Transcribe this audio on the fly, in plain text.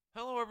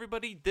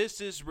everybody.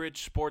 This is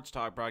Rich Sports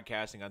Talk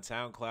broadcasting on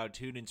SoundCloud,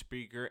 TuneIn,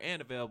 Spreaker,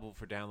 and available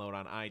for download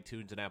on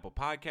iTunes and Apple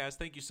Podcasts.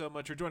 Thank you so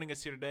much for joining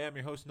us here today. I'm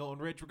your host, Nolan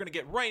Rich. We're going to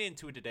get right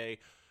into it today.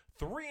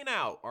 3 and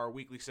Out, our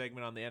weekly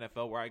segment on the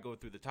NFL where I go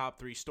through the top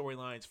 3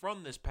 storylines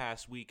from this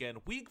past weekend,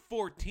 Week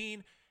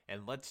 14,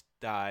 and let's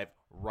dive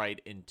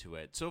right into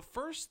it. So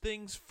first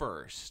things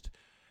first.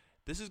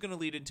 This is going to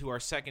lead into our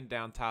second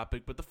down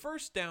topic, but the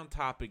first down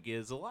topic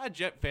is a lot of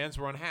Jet fans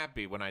were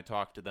unhappy when I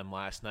talked to them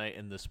last night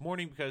and this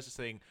morning because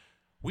they're saying,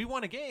 we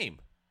won a game.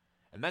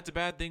 And that's a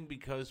bad thing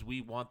because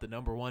we want the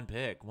number 1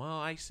 pick.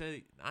 Well, I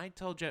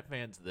tell Jet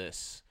fans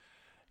this.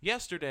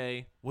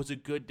 Yesterday was a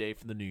good day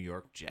for the New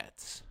York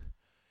Jets.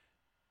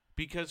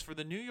 Because for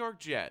the New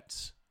York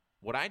Jets,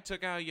 what I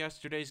took out of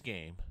yesterday's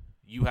game,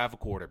 you have a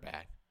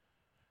quarterback.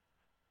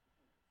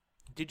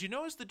 Did you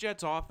notice the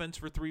Jets' offense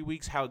for 3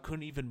 weeks, how it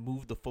couldn't even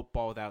move the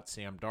football without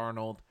Sam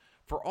Darnold?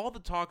 For all the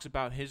talks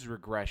about his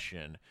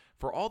regression,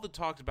 for all the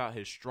talks about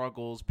his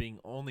struggles being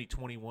only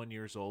 21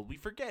 years old, we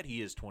forget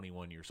he is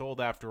 21 years old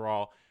after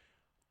all,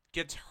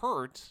 gets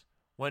hurt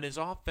when his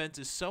offense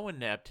is so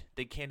inept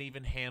they can't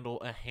even handle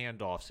a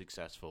handoff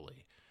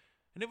successfully.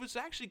 And it was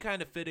actually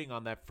kind of fitting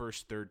on that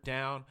first third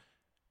down,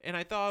 and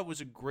I thought it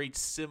was a great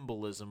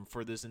symbolism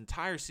for this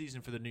entire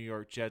season for the New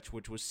York Jets,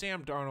 which was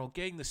Sam Darnold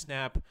getting the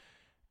snap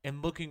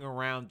and looking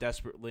around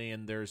desperately,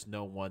 and there's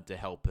no one to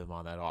help him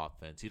on that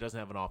offense. He doesn't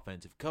have an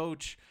offensive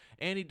coach,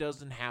 and he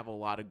doesn't have a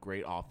lot of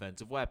great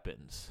offensive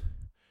weapons.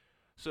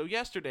 So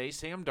yesterday,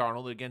 Sam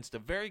Darnold against a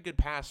very good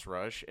pass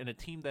rush and a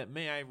team that,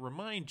 may I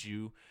remind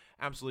you,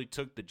 absolutely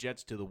took the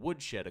Jets to the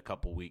woodshed a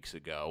couple weeks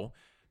ago.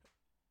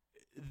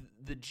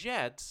 The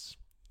Jets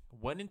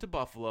went into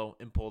Buffalo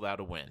and pulled out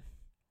a win.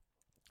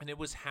 And it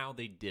was how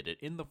they did it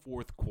in the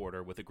fourth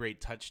quarter with a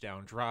great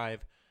touchdown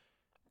drive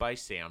by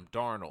Sam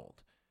Darnold.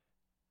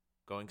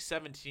 Going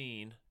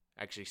 16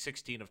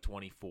 of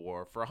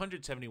 24 for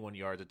 171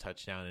 yards, a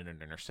touchdown, and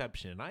an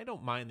interception. And I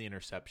don't mind the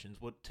interceptions.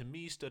 What to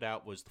me stood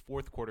out was the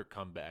fourth quarter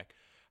comeback.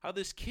 How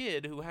this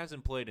kid who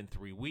hasn't played in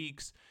 3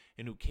 weeks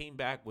and who came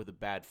back with a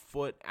bad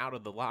foot out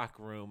of the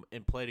locker room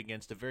and played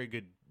against a very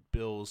good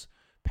Bills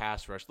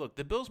pass rush. Look,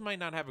 the Bills might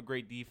not have a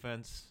great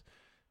defense,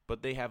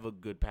 but they have a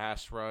good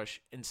pass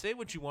rush. And say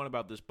what you want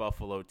about this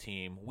Buffalo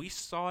team. We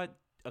saw it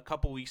a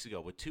couple weeks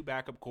ago with 2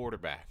 backup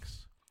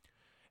quarterbacks.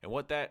 And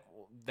what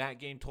that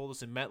game told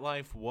us in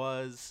MetLife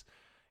was,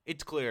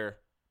 it's clear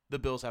the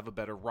Bills have a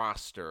better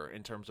roster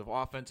in terms of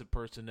offensive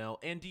personnel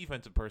and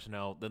defensive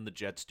personnel than the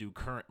Jets do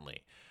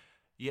currently.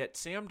 Yet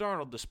Sam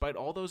Darnold, despite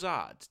all those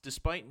odds,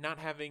 despite not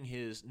having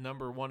his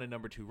number 1 and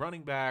number 2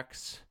 running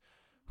backs,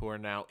 who are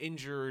now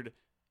injured,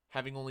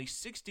 having only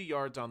 60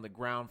 yards on the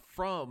ground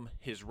from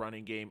his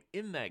running game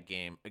in that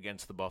game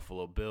against the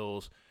Buffalo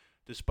Bills,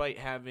 despite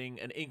having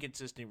an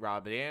inconsistent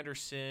Robert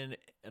Anderson,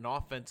 an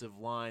offensive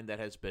line that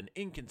has been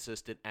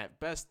inconsistent at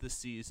best this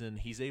season,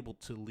 he's able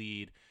to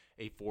lead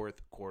a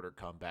fourth quarter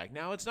comeback.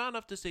 Now, it's not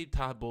enough to save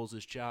Todd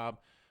Bowles' job,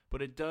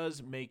 but it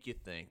does make you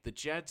think. The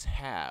Jets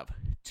have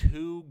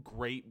 2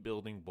 great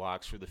building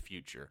blocks for the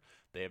future.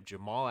 They have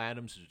Jamal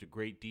Adams, who's a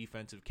great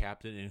defensive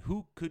captain, and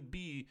who could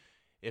be,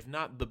 if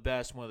not the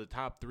best, one of the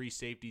top 3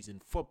 safeties in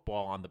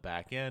football on the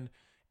back end,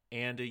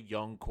 and a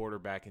young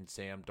quarterback in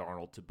Sam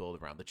Darnold to build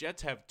around. The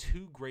Jets have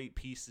 2 great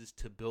pieces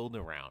to build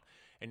around.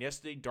 And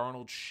yesterday,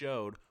 Darnold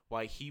showed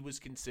why he was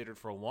considered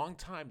for a long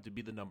time to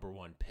be the number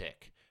 1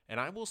 pick. And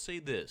I will say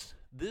this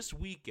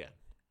weekend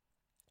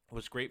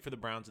was great for the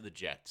Browns and the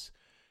Jets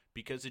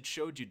because it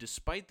showed you,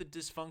 despite the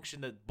dysfunction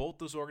that both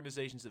those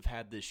organizations have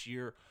had this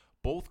year,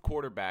 both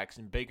quarterbacks,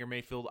 and Baker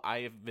Mayfield,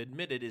 I have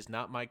admitted, is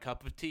not my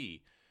cup of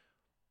tea,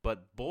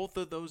 but both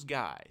of those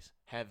guys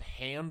have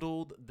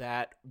handled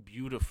that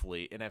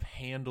beautifully and have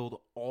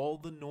handled all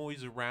the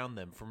noise around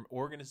them from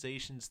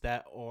organizations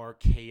that are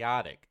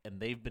chaotic, and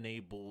they've been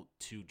able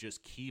to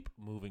just keep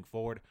moving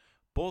forward.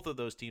 Both of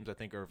those teams, I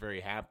think, are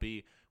very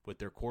happy with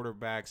their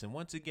quarterbacks. And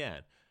once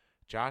again,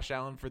 Josh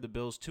Allen for the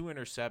Bills, 2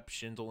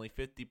 interceptions, only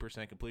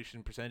 50%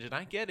 completion percentage. And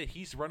I get it.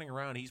 He's running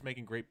around. He's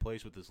making great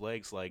plays with his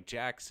legs like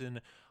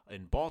Jackson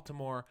in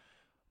Baltimore.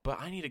 But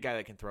I need a guy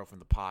that can throw from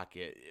the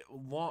pocket.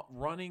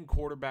 Running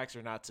quarterbacks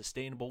are not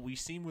sustainable. We've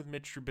seen with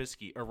Mitch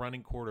Trubisky, a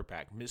running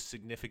quarterback, missed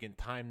significant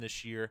time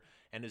this year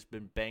and has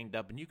been banged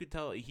up. And you could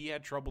tell he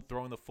had trouble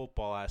throwing the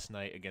football last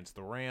night against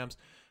the Rams.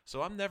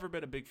 So I've never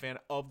been a big fan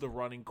of the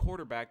running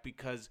quarterback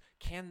because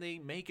can they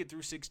make it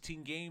through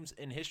 16 games?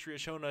 And history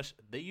has shown us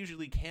they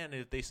usually can.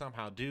 And if they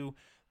somehow do,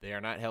 they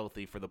are not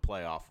healthy for the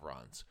playoff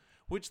runs.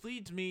 Which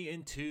leads me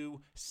into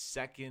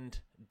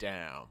second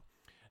down.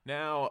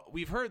 Now,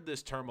 we've heard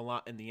this term a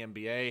lot in the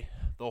NBA,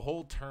 the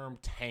whole term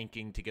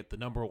tanking to get the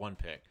number 1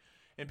 pick.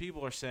 And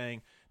people are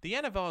saying the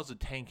NFL is a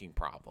tanking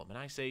problem. And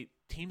I say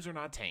teams are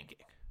not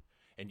tanking.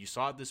 And you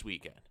saw it this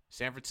weekend.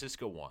 San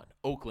Francisco won.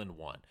 Oakland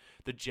won.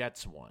 The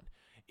Jets won.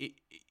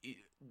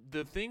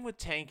 The thing with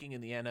tanking in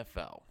the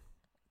NFL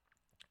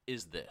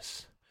is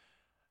this.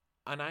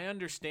 And I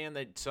understand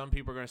that some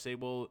people are going to say,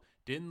 well,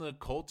 didn't the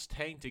Colts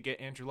tank to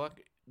get Andrew Luck?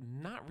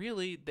 not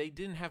really. They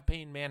didn't have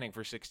Peyton Manning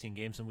for 16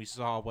 games, and we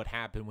saw what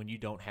happened when you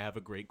don't have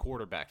a great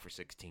quarterback for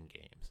 16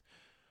 games.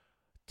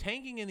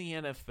 Tanking in the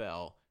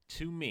NFL,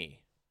 to me,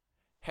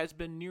 has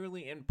been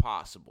nearly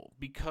impossible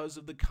because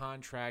of the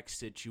contract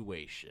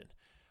situation.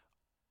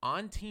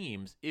 On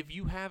teams, if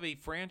you have a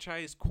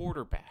franchise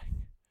quarterback,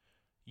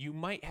 you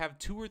might have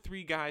 2 or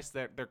 3 guys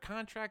that their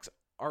contracts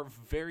are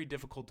very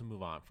difficult to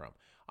move on from.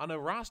 On a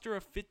roster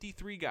of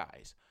 53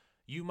 guys,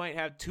 you might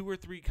have 2 or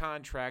 3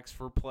 contracts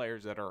for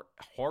players that are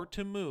hard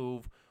to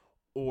move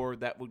or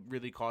that would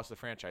really cost the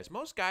franchise.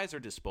 Most guys are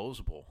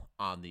disposable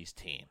on these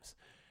teams.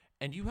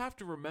 And you have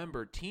to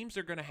remember, teams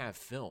are going to have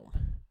film.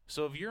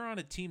 So if you're on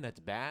a team that's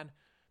bad,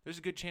 there's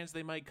a good chance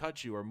they might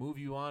cut you or move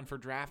you on for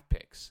draft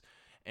picks.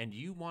 And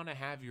you want to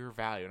have your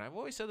value. And I've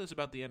always said this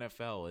about the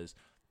NFL is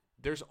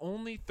there's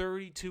only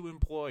 32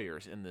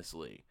 employers in this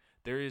league.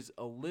 There is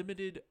a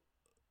limited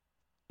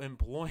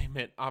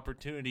employment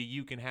opportunity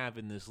you can have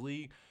in this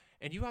league.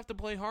 And you have to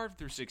play hard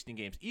through 16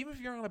 games. Even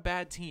if you're on a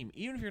bad team,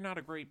 even if you're not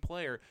a great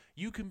player,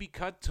 you can be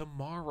cut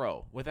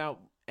tomorrow without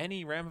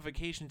any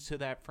ramifications to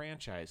that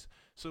franchise.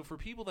 So for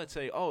people that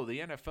say, oh, the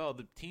NFL,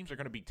 the teams are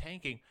going to be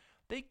tanking,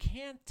 they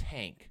can't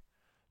tank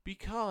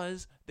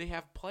because they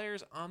have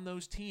players on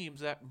those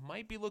teams that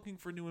might be looking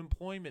for new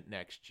employment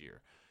next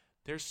year.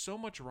 There's so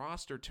much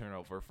roster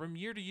turnover. From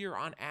year to year,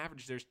 on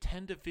average, there's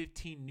 10 to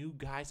 15 new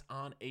guys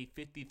on a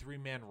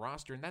 53-man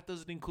roster, and that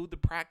doesn't include the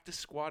practice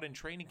squad and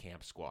training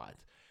camp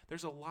squads.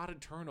 There's a lot of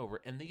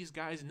turnover, and these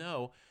guys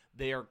know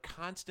they are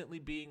constantly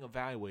being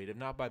evaluated,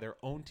 not by their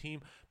own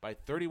team, by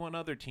 31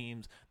 other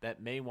teams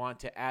that may want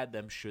to add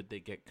them should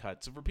they get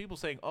cut. So for people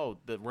saying, oh,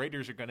 the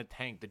Raiders are going to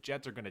tank, the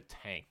Jets are going to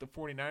tank, the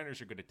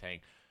 49ers are going to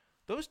tank,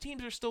 those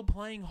teams are still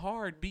playing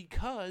hard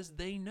because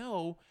they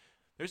know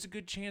there's a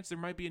good chance there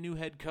might be a new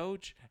head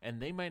coach, and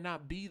they might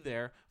not be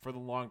there for the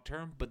long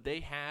term, but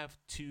they have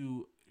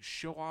to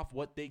show off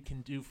what they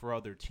can do for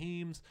other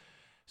teams.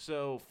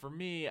 So for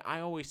me,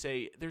 I always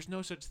say there's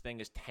no such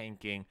thing as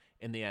tanking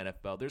in the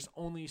NFL. There's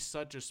only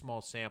such a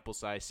small sample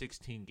size,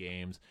 16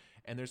 games,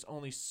 and there's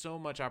only so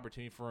much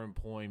opportunity for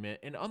employment.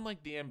 And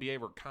unlike the NBA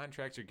where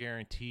contracts are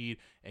guaranteed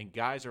and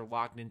guys are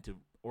locked into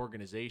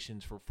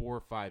organizations for 4 or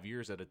 5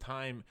 years at a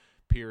time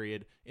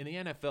period, in the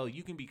NFL,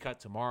 you can be cut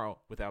tomorrow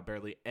without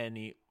barely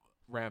any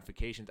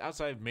ramifications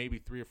outside of maybe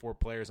 3 or 4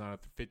 players on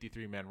a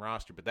 53-man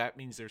roster. But that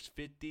means there's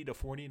 50 to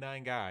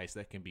 49 guys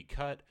that can be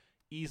cut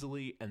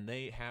easily, and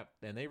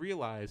they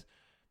realize,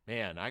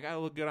 man, I gotta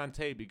look good on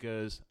tape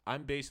because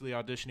I'm basically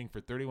auditioning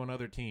for 31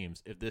 other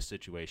teams if this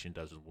situation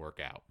doesn't work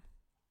out.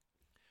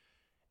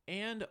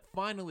 And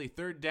finally,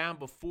 third down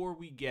before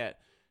we get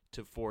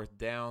to fourth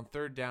down.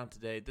 Third down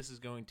today, this is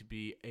going to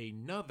be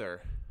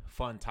another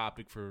fun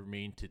topic for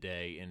me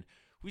today, and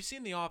we've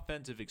seen the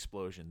offensive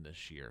explosion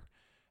this year,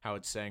 how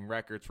it's setting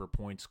records for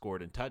points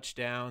scored and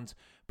touchdowns.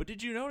 But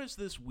did you notice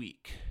this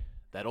week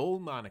that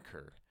old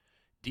moniker,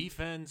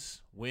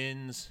 defense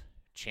wins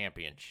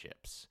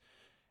championships?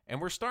 And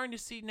we're starting to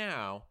see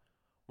now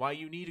why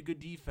you need a good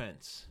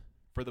defense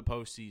for the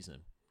postseason.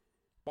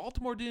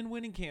 Baltimore didn't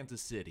win in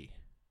Kansas City,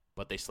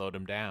 but they slowed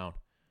them down.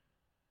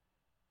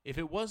 If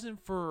it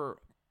wasn't for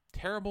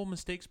terrible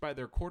mistakes by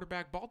their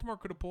quarterback, Baltimore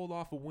could have pulled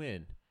off a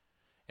win.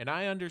 And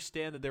I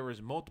understand that there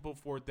was multiple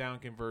fourth down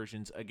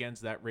conversions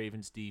against that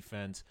Ravens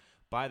defense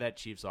by that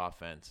Chiefs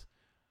offense.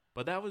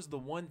 But that was the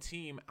one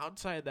team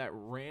outside that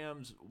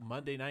Rams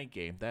Monday night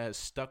game that has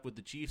stuck with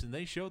the Chiefs, and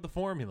they showed the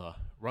formula.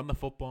 Run the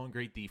football and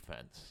great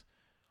defense.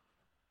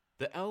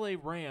 The LA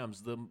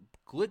Rams, the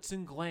glitz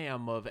and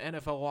glam of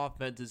NFL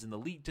offenses in the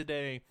league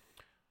today,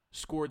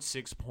 scored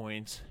 6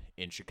 points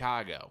in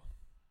Chicago.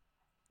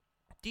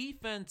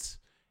 Defense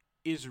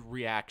is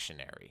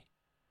reactionary.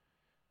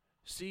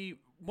 See,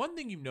 one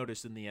thing you've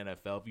noticed in the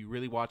NFL, if you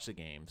really watch the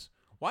games,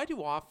 why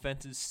do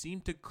offenses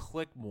seem to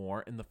click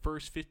more in the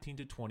first 15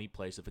 to 20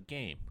 plays of a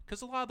game?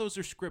 Because a lot of those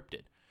are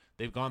scripted.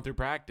 They've gone through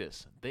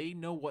practice. They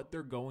know what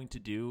they're going to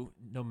do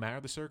no matter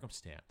the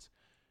circumstance.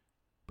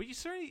 But you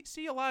certainly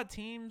see a lot of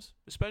teams,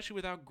 especially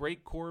without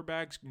great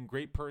quarterbacks and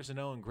great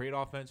personnel and great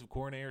offensive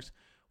coordinators,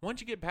 once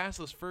you get past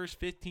those first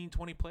 15,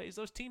 20 plays,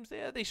 those teams,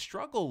 they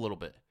struggle a little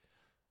bit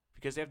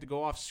because they have to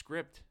go off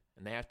script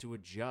and they have to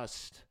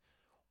adjust.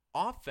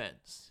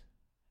 Offense,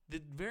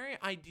 the very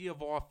idea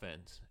of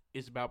offense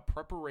is about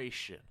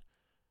preparation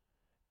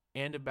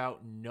and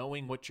about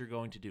knowing what you're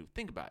going to do.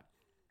 Think about it.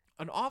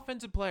 An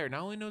offensive player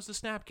not only knows the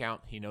snap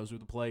count, he knows where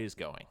the play is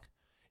going.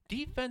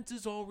 Defense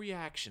is all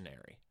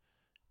reactionary.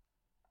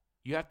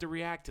 You have to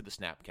react to the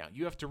snap count.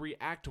 You have to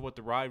react to what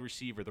the wide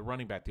receiver, the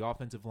running back, the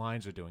offensive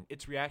lines are doing.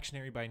 It's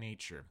reactionary by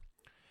nature.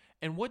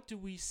 And what do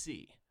we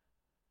see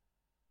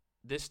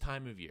this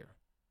time of year?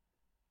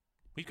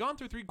 We've gone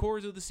through 3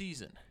 quarters of the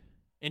season,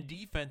 and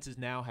defenses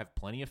now have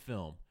plenty of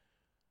film.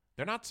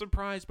 They're not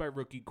surprised by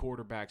rookie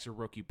quarterbacks or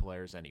rookie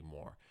players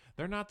anymore.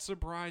 They're not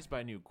surprised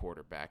by new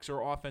quarterbacks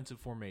or offensive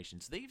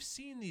formations. They've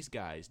seen these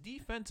guys,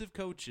 defensive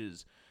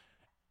coaches,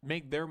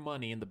 make their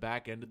money in the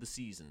back end of the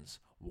seasons.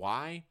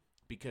 Why?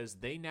 Because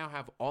they now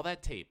have all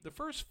that tape. The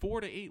first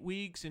 4 to 8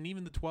 weeks and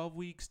even the 12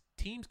 weeks,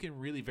 teams can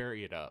really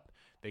vary it up.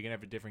 They can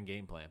have a different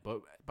game plan.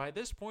 But by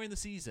this point in the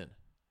season,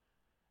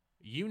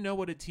 you know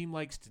what a team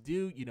likes to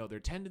do, you know their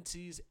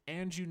tendencies,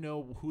 and you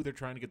know who they're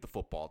trying to get the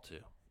football to.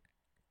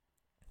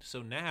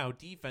 So now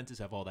defenses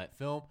have all that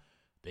film.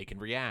 They can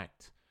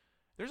react.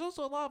 There's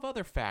also a lot of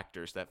other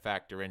factors that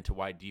factor into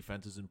why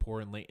defense is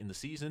important late in the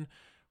season.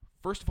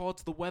 First of all,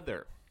 it's the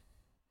weather.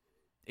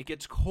 It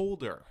gets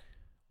colder.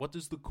 What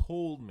does the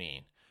cold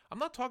mean? I'm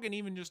not talking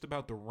even just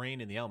about the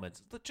rain and the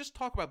elements. Let's just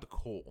talk about the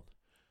cold.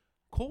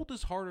 Cold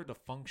is harder to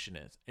function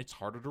in. It's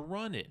harder to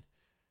run in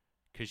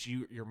because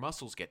your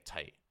muscles get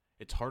tight.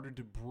 It's harder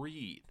to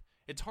breathe.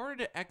 It's harder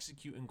to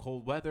execute in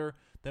cold weather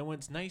than when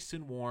it's nice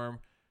and warm,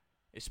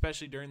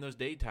 especially during those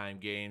daytime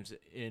games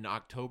in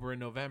October and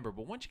November.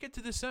 But once you get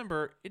to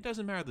December, it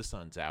doesn't matter the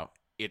sun's out.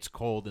 It's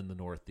cold in the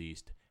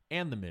Northeast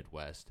and the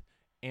Midwest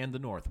and the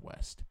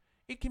Northwest.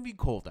 It can be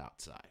cold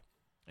outside,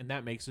 and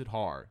that makes it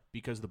hard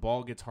because the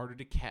ball gets harder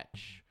to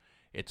catch.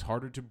 It's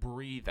harder to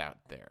breathe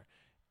out there,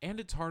 and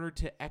it's harder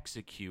to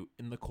execute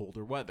in the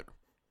colder weather.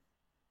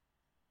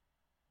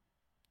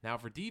 Now,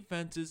 for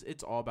defenses,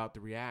 it's all about the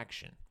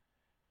reaction.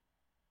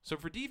 So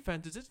for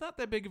defenses, it's not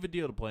that big of a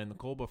deal to play in the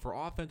cold, but for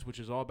offense, which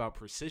is all about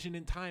precision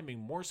and timing,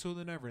 more so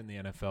than ever in the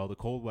NFL, the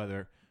cold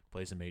weather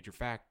plays a major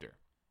factor.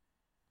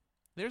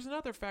 There's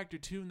another factor,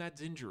 too, and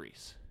that's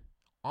injuries.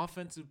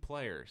 Offensive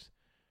players.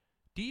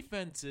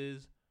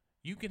 Defenses,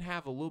 you can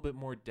have a little bit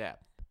more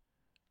depth.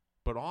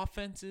 But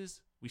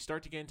offenses, we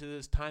start to get into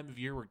this time of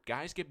year where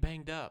guys get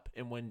banged up.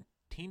 And when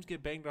teams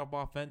get banged up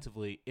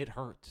offensively, it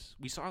hurts.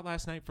 We saw it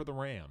last night for the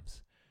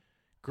Rams.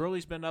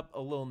 Gurley's been up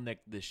a little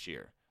nicked this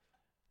year.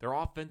 Their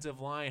offensive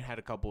line had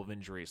a couple of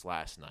injuries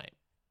last night.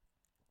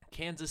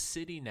 Kansas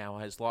City now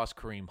has lost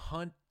Kareem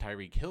Hunt.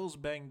 Tyreek Hill's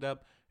banged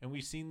up. And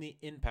we've seen the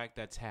impact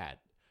that's had.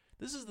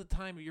 This is the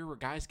time of year where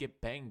guys get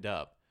banged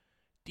up.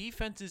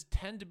 Defenses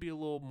tend to be a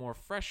little more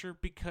fresher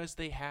because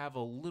they have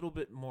a little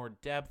bit more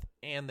depth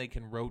and they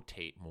can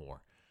rotate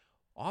more.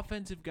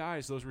 Offensive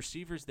guys, those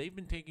receivers, they've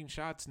been taking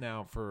shots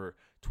now for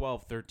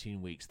 12,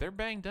 13 weeks. They're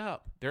banged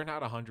up. They're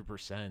not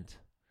 100%.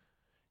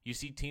 You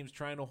see teams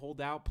trying to hold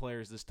out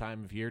players this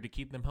time of year to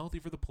keep them healthy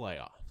for the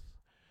playoffs.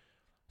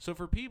 So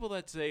for people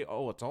that say,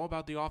 oh, it's all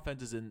about the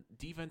offenses and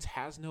defense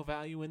has no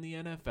value in the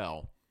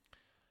NFL,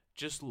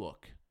 just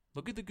look.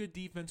 Look at the good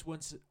defense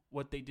once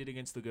what they did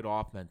against the good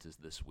offenses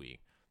this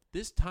week.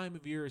 This time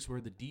of year is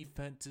where the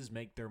defenses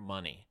make their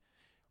money.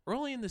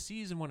 Early in the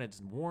season when it's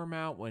warm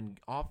out, when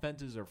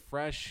offenses are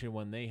fresh, and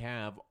when they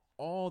have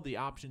all the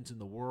options in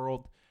the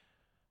world,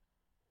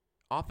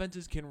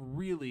 offenses can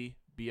really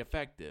be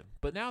effective.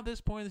 But now at this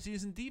point in the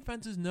season,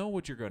 defenses know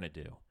what you're going to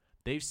do.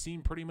 They've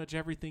seen pretty much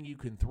everything you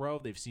can throw.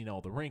 They've seen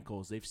all the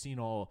wrinkles. They've seen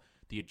all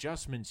the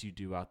adjustments you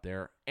do out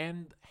there.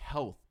 And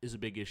health is a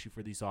big issue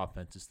for these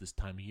offenses this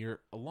time of year,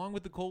 along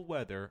with the cold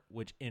weather,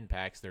 which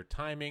impacts their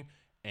timing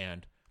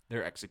and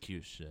their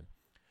execution.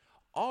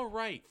 All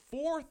right,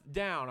 fourth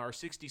down, our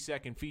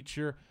 60-second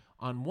feature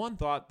on one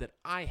thought that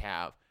I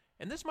have.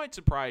 And this might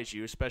surprise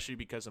you, especially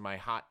because of my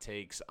hot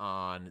takes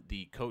on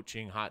the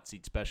coaching hot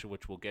seat special,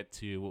 which we'll get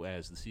to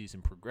as the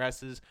season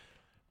progresses.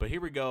 But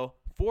here we go.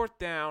 Fourth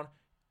down.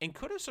 And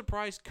could a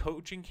surprise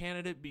coaching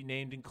candidate be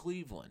named in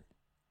Cleveland?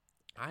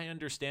 I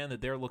understand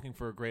that they're looking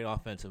for a great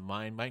offensive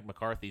mind. Mike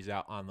McCarthy's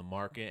out on the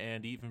market,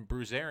 and even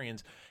Bruce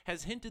Arians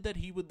has hinted that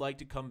he would like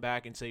to come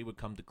back and say he would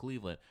come to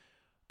Cleveland.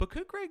 But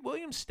could Greg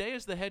Williams stay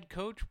as the head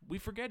coach? We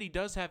forget he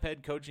does have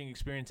head coaching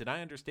experience, and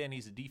I understand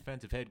he's a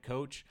defensive head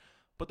coach.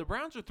 But the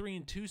Browns are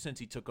 3-2 since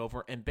he took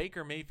over, and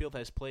Baker Mayfield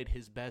has played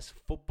his best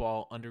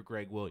football under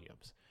Greg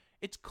Williams.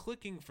 It's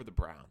clicking for the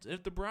Browns.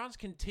 If the Browns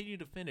continue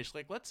to finish,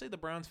 like let's say the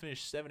Browns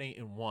finish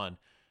 7-8-1,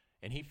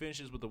 and he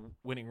finishes with a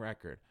winning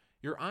record,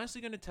 you're honestly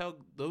going to tell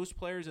those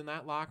players in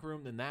that locker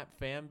room and that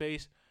fan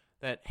base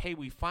that, hey,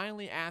 we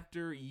finally,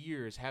 after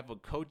years, have a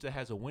coach that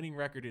has a winning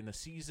record in a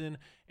season,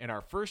 and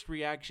our first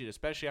reaction,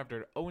 especially after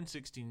an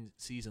 0-16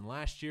 season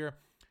last year,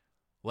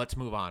 let's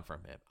move on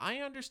from him. I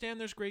understand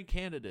there's great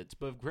candidates,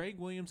 but if Greg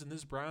Williams and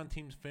this Brown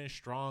team's finish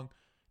strong,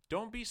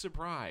 don't be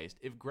surprised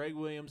if Greg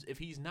Williams, if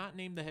he's not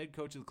named the head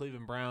coach of the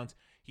Cleveland Browns,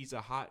 he's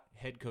a hot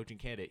head coaching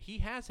candidate. He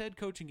has head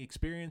coaching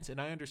experience, and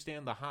I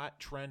understand the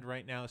hot trend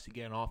right now is to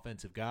get an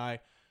offensive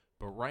guy.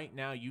 But right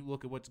now, you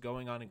look at what's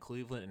going on in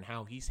Cleveland and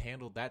how he's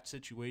handled that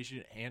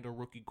situation and a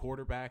rookie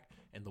quarterback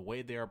and the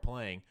way they are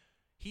playing,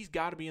 he's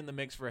got to be in the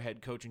mix for a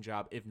head coaching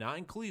job, if not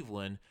in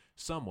Cleveland,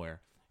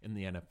 somewhere in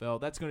the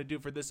NFL. That's going to do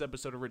it for this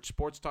episode of Rich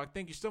Sports Talk.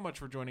 Thank you so much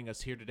for joining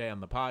us here today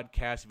on the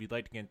podcast. If you'd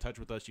like to get in touch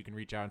with us, you can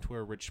reach out on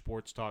Twitter, Rich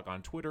Sports Talk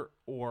on Twitter,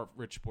 or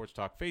Rich Sports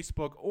Talk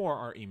Facebook, or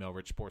our email,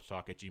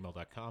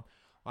 richsportstalk@gmail.com.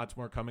 Lots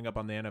more coming up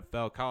on the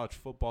NFL, college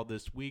football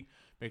this week.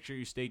 Make sure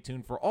you stay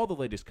tuned for all the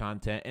latest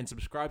content and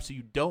subscribe so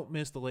you don't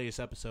miss the latest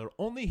episode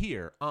only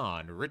here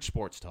on Rich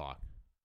Sports Talk.